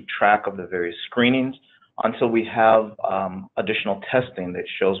to keep track of the various screenings until we have additional testing that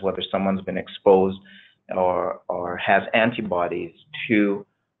shows whether someone's been exposed or has antibodies to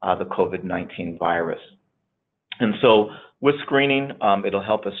the COVID-19 virus. And so with screening, it'll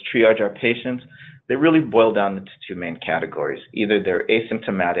help us triage our patients. They really boil down into two main categories. Either they're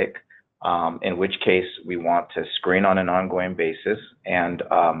asymptomatic, in which case we want to screen on an ongoing basis and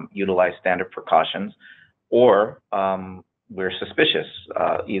utilize standard precautions, or we're suspicious.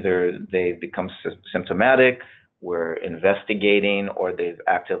 Either they've become symptomatic, we're investigating, or they've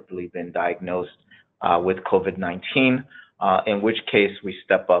actively been diagnosed with COVID-19, in which case we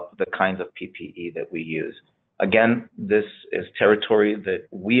step up the kinds of PPE that we use. Again, this is territory that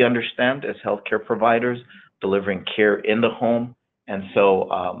we understand as healthcare providers, delivering care in the home, and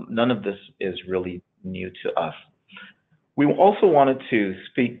so none of this is really new to us. We also wanted to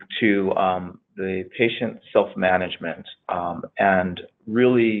speak to the patient self-management and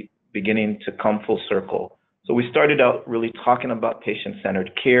really beginning to come full circle. So we started out really talking about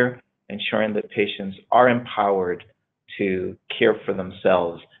patient-centered care, ensuring that patients are empowered to care for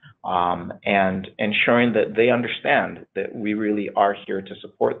themselves, and ensuring that they understand that we really are here to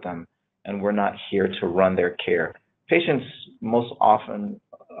support them and we're not here to run their care. Patients most often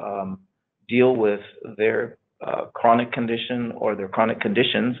deal with their chronic condition or their chronic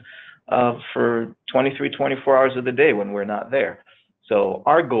conditions for 24 hours of the day when we're not there. So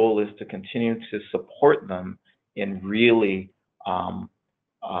our goal is to continue to support them in really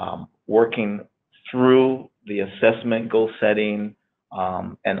working through the assessment, goal setting,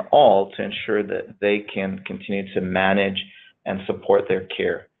 and all to ensure that they can continue to manage and support their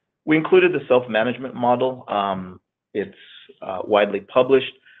care. We included the self-management model. It's widely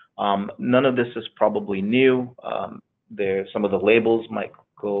published. None of this is probably new. Some of the labels might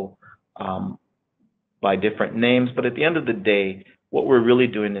go by different names, but at the end of the day, what we're really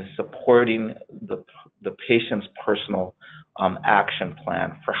doing is supporting the patient's personal action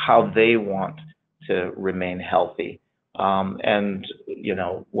plan for how they want to remain healthy. And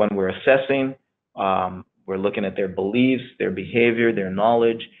when we're assessing, we're looking at their beliefs, their behavior, their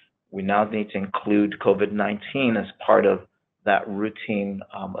knowledge. We now need to include COVID-19 as part of that routine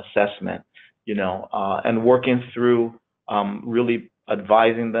assessment, and working through really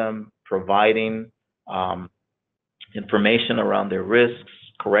advising them, providing information around their risks,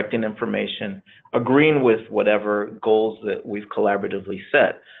 correcting information, agreeing with whatever goals that we've collaboratively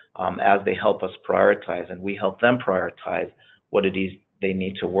set as they help us prioritize, and we help them prioritize what it is they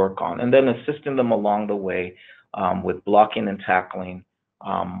need to work on, and then assisting them along the way with blocking and tackling,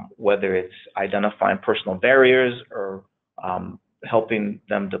 whether it's identifying personal barriers or helping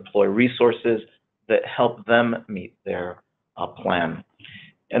them deploy resources that help them meet their plan.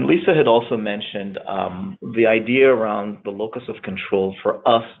 And Lisa had also mentioned the idea around the locus of control for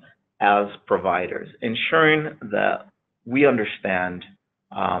us as providers, ensuring that we understand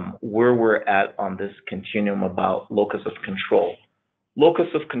where we're at on this continuum about locus of control. Locus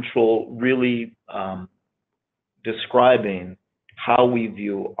of control really describing how we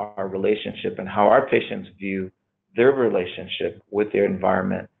view our relationship and how our patients view their relationship with their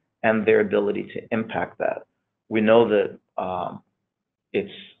environment and their ability to impact that. We know that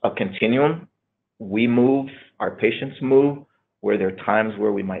it's a continuum we move, our patients move, where there are times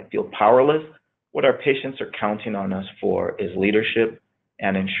where we might feel powerless. What our patients are counting on us for is leadership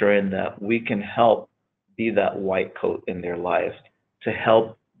and ensuring that we can help be that white coat in their lives to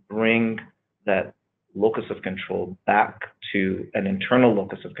help bring that locus of control back to an internal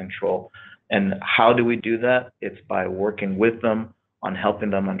locus of control. And how do we do that? It's by working with them on helping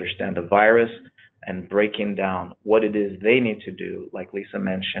them understand the virus and breaking down what it is they need to do, like Lisa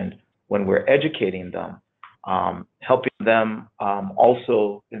mentioned, when we're educating them, helping them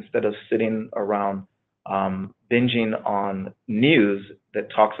also, instead of sitting around binging on news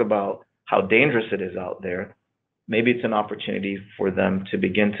that talks about how dangerous it is out there, maybe it's an opportunity for them to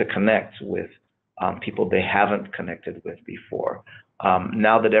begin to connect with people they haven't connected with before.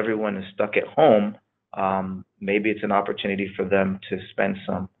 Now that everyone is stuck at home, maybe it's an opportunity for them to spend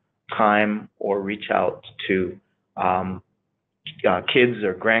some time or reach out to kids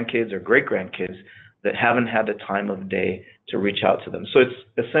or grandkids or great-grandkids that haven't had the time of day to reach out to them. So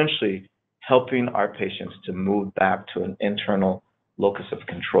it's essentially helping our patients to move back to an internal locus of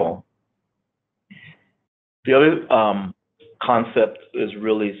control. The other concept is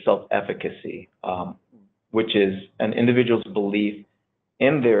really self-efficacy, which is an individual's belief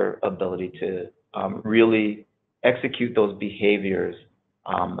in their ability to really execute those behaviors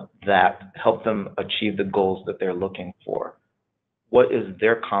that help them achieve the goals that they're looking for. What is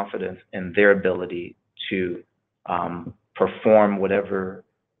their confidence in their ability to perform whatever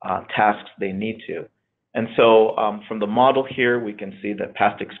tasks they need to? And so from the model here, we can see that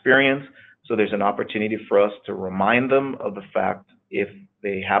past experience, so there's an opportunity for us to remind them of the fact, if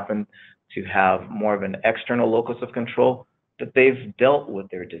they happen to have more of an external locus of control, that they've dealt with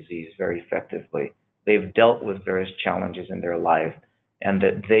their disease very effectively. They've dealt with various challenges in their life, and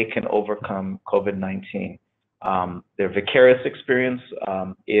that they can overcome COVID-19. Their vicarious experience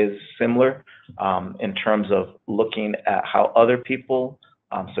is similar in terms of looking at how other people,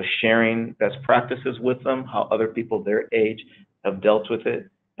 so sharing best practices with them, how other people their age have dealt with it,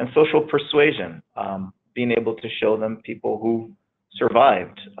 and social persuasion, being able to show them people who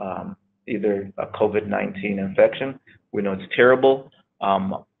survived either a COVID-19 infection. We know it's terrible,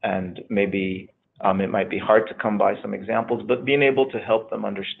 and maybe it might be hard to come by some examples, but being able to help them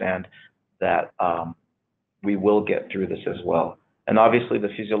understand that we will get through this as well. And obviously the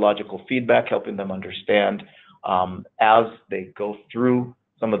physiological feedback, helping them understand as they go through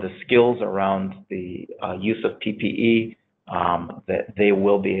some of the skills around the use of PPE, that they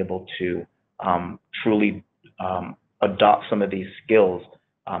will be able to truly adopt some of these skills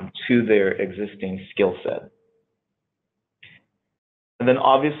to their existing skill set. And then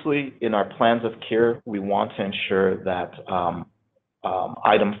obviously in our plans of care, we want to ensure that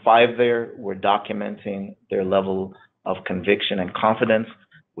item 5 there, we're documenting their level of conviction and confidence,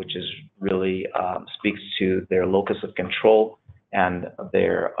 which is really speaks to their locus of control and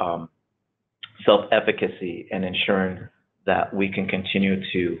their self-efficacy, and ensuring that we can continue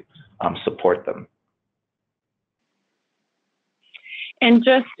to support them. And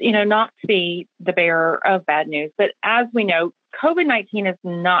just, not to be the bearer of bad news, but as we know, COVID-19 is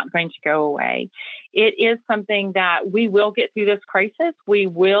not going to go away. It is something that we will get through this crisis. We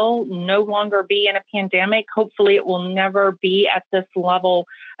will no longer be in a pandemic. Hopefully it will never be at this level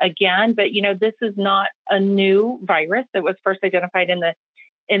again. But, this is not a new virus that was first identified in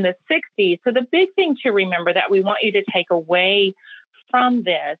the 60s. So the big thing to remember that we want you to take away from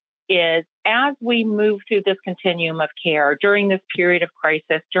this is, as we move through this continuum of care during this period of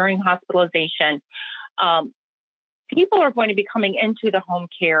crisis, during hospitalization, people are going to be coming into the home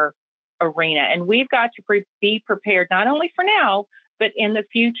care arena, and we've got to be prepared not only for now, but in the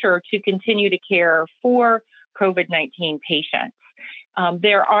future to continue to care for COVID-19 patients.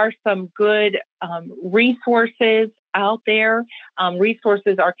 There are some good resources out there.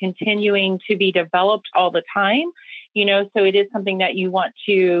 Resources are continuing to be developed all the time, so it is something that you want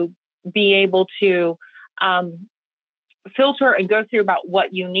to be able to filter and go through about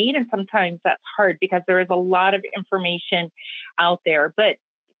what you need. And sometimes that's hard because there is a lot of information out there. But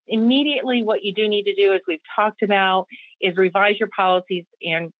immediately what you do need to do, as we've talked about, is revise your policies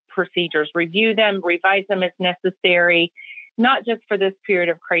and procedures, review them, revise them as necessary, not just for this period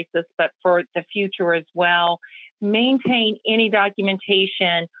of crisis, but for the future as well. Maintain any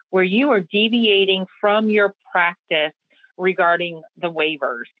documentation where you are deviating from your practice regarding the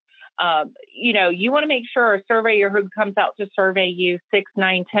waivers. You want to make sure a surveyor who comes out to survey you 6,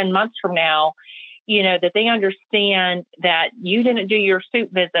 9, 10 months from now, that they understand that you didn't do your suit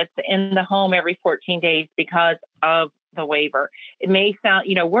visits in the home every 14 days because of the waiver. It may sound,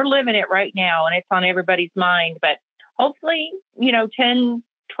 we're living it right now and it's on everybody's mind, but hopefully, 10,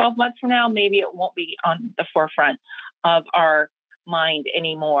 12 months from now, maybe it won't be on the forefront of our mind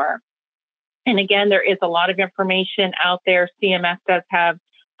anymore. And again, there is a lot of information out there. CMS does have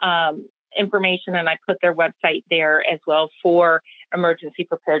information, and I put their website there as well for emergency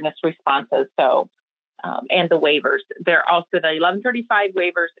preparedness responses. So, and the waivers. There are also the 1135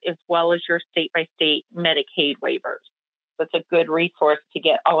 waivers as well as your state-by-state Medicaid waivers. So it's a good resource to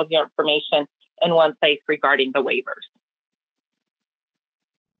get all of your information in one place regarding the waivers.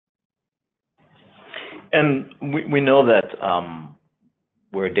 And we know that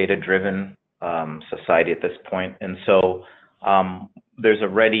we're a data-driven society at this point, and so there's a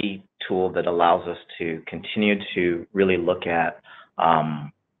ready tool that allows us to continue to really look at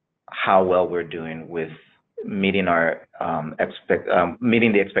how well we're doing with meeting our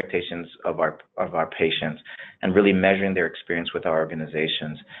meeting the expectations of our patients, and really measuring their experience with our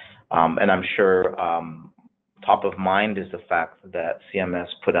organizations. And I'm sure top of mind is the fact that CMS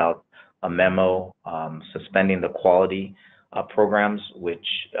put out a memo suspending the quality programs, which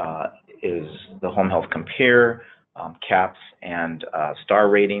is the home health compare, CAHPS, and star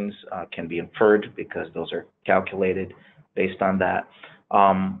ratings can be inferred because those are calculated based on that.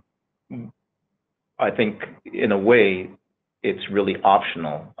 I think in a way it's really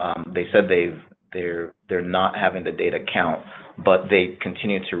optional. They said they're not having the data count, but they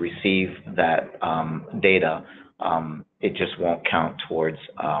continue to receive that data. It just won't count towards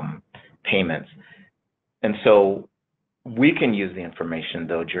payments. And so we can use the information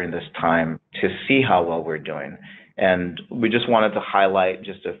though during this time to see how well we're doing. And we just wanted to highlight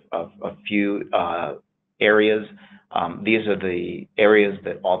just a few areas. These are the areas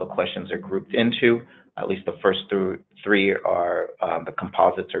that all the questions are grouped into. At least the first three are the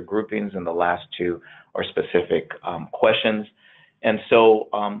composites or groupings, and the last two are specific questions. And so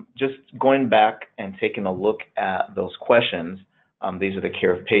just going back and taking a look at those questions, these are the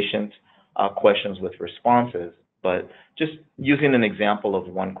care of patients questions with responses. But just using an example of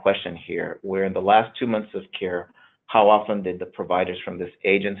one question here, where in the last 2 months of care, how often did the providers from this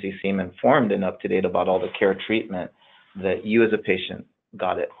agency seem informed and up to date about all the care treatment that you as a patient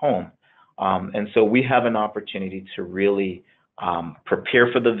got at home? And so we have an opportunity to really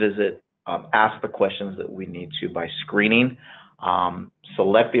prepare for the visit, ask the questions that we need to by screening,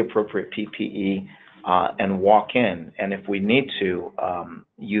 select the appropriate PPE, and walk in. And if we need to,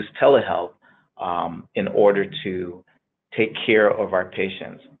 use telehealth in order to take care of our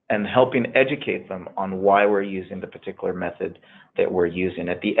patients and helping educate them on why we're using the particular method that we're using.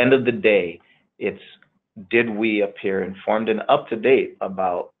 At the end of the day, it's did we appear informed and up to date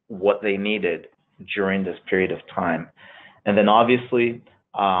about what they needed during this period of time? And then obviously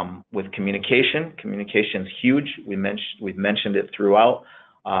with communication's huge. We've mentioned it throughout.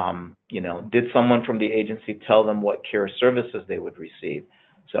 Did someone from the agency tell them what care services they would receive?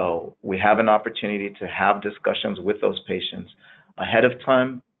 So we have an opportunity to have discussions with those patients ahead of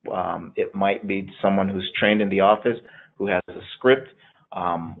time. It might be someone who's trained in the office who has a script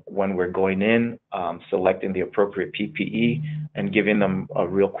when we're going in, selecting the appropriate PPE and giving them a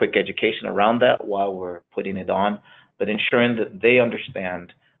real quick education around that while we're putting it on, but ensuring that they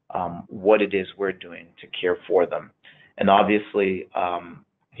understand what it is we're doing to care for them. And obviously,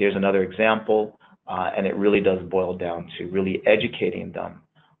 here's another example, and it really does boil down to really educating them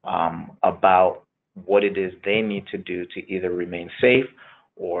about what it is they need to do to either remain safe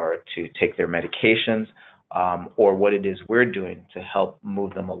or to take their medications, or what it is we're doing to help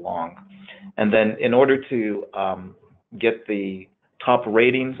move them along. And then in order to get the top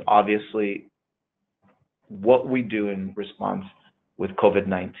ratings, obviously, what we do in response with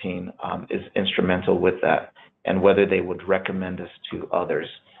COVID-19 is instrumental with that, and whether they would recommend us to others.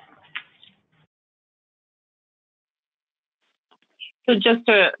 So just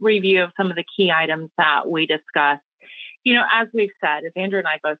a review of some of the key items that we discussed. As we've said, as Andrew and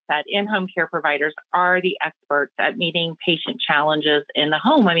I both said, in-home care providers are the experts at meeting patient challenges in the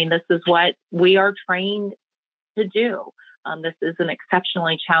home. I mean, this is what we are trained to do. This is an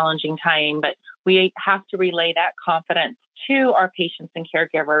exceptionally challenging time, but we have to relay that confidence to our patients and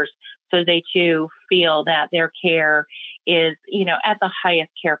caregivers so they too feel that their care is, at the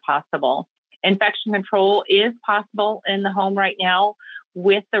highest care possible. Infection control is possible in the home right now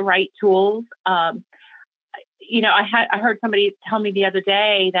with the right tools. I heard somebody tell me the other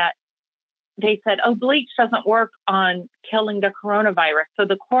day that they said, bleach doesn't work on killing the coronavirus, so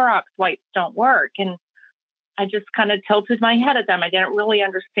the Clorox wipes don't work. And I just kind of tilted my head at them. I didn't really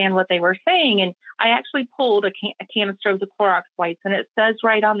understand what they were saying. And I actually pulled a canister of the Clorox wipes, and it says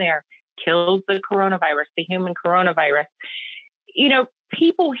right on there, kills the coronavirus, the human coronavirus.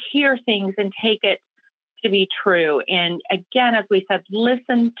 People hear things and take it to be true. And again, as we said,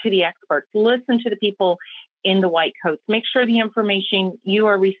 listen to the experts, listen to the people in the white coats. Make sure the information you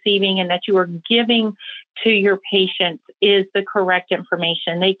are receiving and that you are giving to your patients is the correct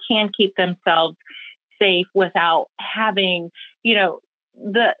information. They can keep themselves safe without having,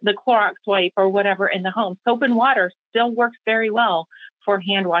 the Clorox wipe or whatever in the home. Soap and water still works very well for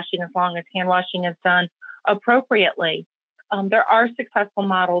hand washing as long as hand washing is done appropriately. There are successful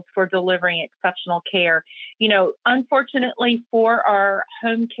models for delivering exceptional care. Unfortunately for our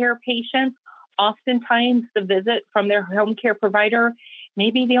home care patients, oftentimes the visit from their home care provider may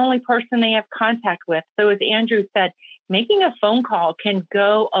be the only person they have contact with. So as Andrew said, making a phone call can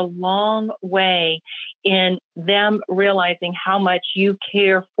go a long way in them realizing how much you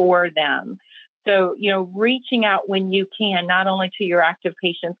care for them. So, reaching out when you can, not only to your active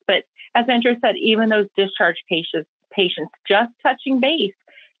patients, but as Andrew said, even those discharged patients, just touching base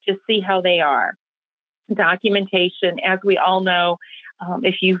to see how they are. Documentation, as we all know,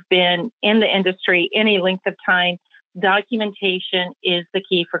 if you've been in the industry any length of time, documentation is the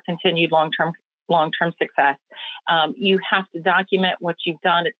key for continued long-term success. You have to document what you've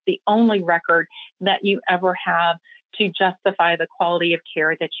done. It's the only record that you ever have to justify the quality of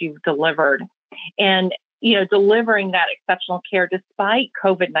care that you've delivered. And, delivering that exceptional care despite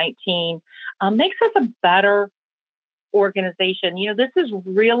COVID-19 makes us a better organization. This is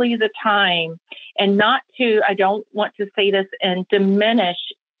really the time, and I don't want to say this and diminish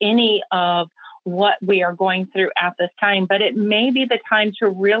any of what we are going through at this time, but it may be the time to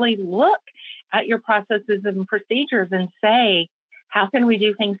really look at your processes and procedures and say, how can we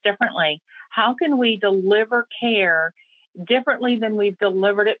do things differently? How can we deliver care differently than we've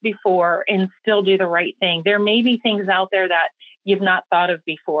delivered it before and still do the right thing? There may be things out there that you've not thought of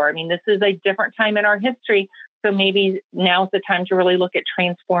before. I mean, this is a different time in our history, so maybe now's the time to really look at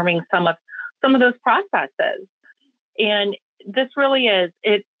transforming some of those processes. And this really is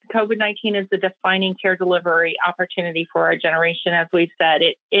it. COVID-19 is the defining care delivery opportunity for our generation. As we've said,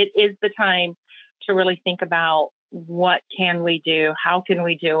 it is the time to really think about what can we do, how can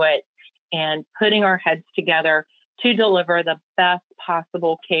we do it, and putting our heads together to deliver the best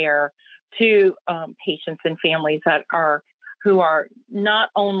possible care to patients and families who are not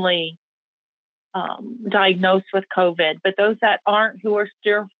only diagnosed with COVID, but those that aren't, who are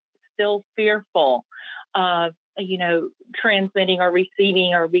still fearful of transmitting or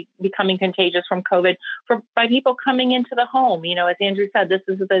receiving or becoming contagious from COVID by people coming into the home. As Andrew said, this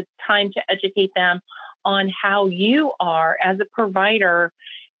is the time to educate them on how you are as a provider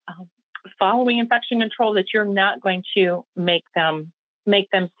following infection control, that you're not going to make them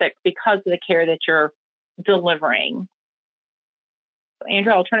sick because of the care that you're delivering. So,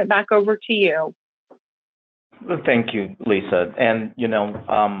 Andrew, I'll turn it back over to you. Thank you, Lisa. And,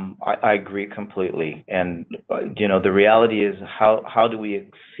 I agree completely. And, the reality is how do we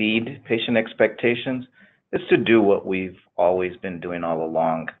exceed patient expectations? It's to do what we've always been doing all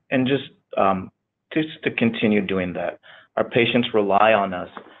along, and just to continue doing that. Our patients rely on us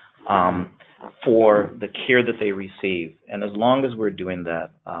for the care that they receive. And as long as we're doing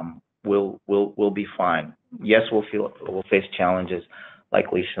that, we'll be fine. Yes, we'll face challenges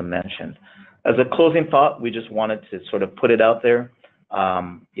like Lisa mentioned. As a closing thought, we just wanted to sort of put it out there,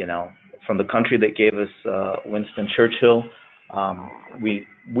 from the country that gave us Winston Churchill.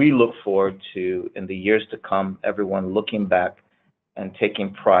 We look forward to, in the years to come, everyone looking back and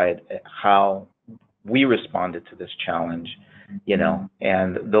taking pride at how we responded to this challenge,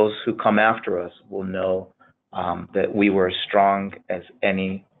 and those who come after us will know that we were as strong as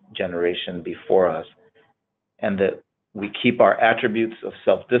any generation before us, and that we keep our attributes of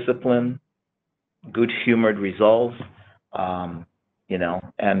self-discipline, good-humored resolve,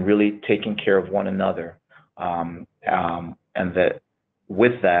 and really taking care of one another. And that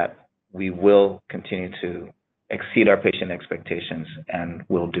with that, we will continue to exceed our patient expectations and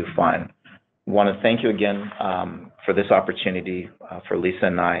we'll do fine. I want to thank you again for this opportunity for Lisa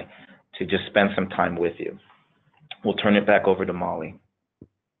and I to just spend some time with you. We'll turn it back over to Molly.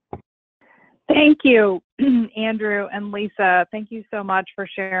 Thank you, Andrew and Lisa. Thank you so much for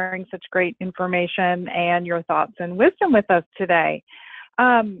sharing such great information and your thoughts and wisdom with us today.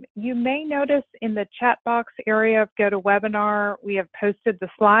 You may notice in the chat box area of GoToWebinar, we have posted the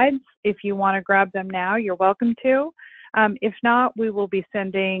slides. If you want to grab them now, you're welcome to. If not, we will be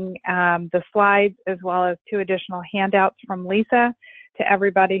sending the slides as well as 2 additional handouts from Lisa to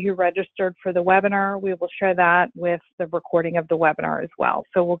everybody who registered for the webinar. We will share that with the recording of the webinar as well.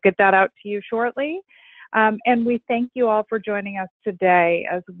 So we'll get that out to you shortly. And we thank you all for joining us today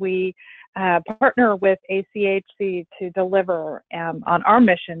as we partner with ACHC to deliver on our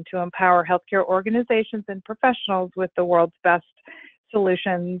mission to empower healthcare organizations and professionals with the world's best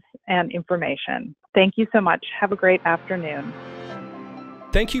solutions and information. Thank you so much. Have a great afternoon.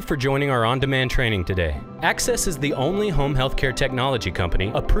 Thank you for joining our on-demand training today. Axxess is the only home healthcare technology company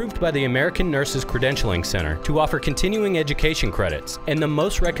approved by the American Nurses Credentialing Center to offer continuing education credits and the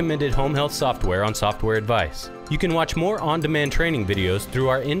most recommended home health software on software advice. You can watch more on-demand training videos through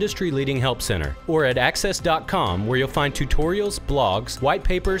our industry-leading help center or at axxess.com, where you'll find tutorials, blogs, white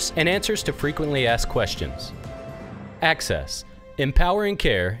papers, and answers to frequently asked questions. Axxess, empowering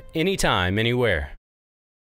care anytime, anywhere.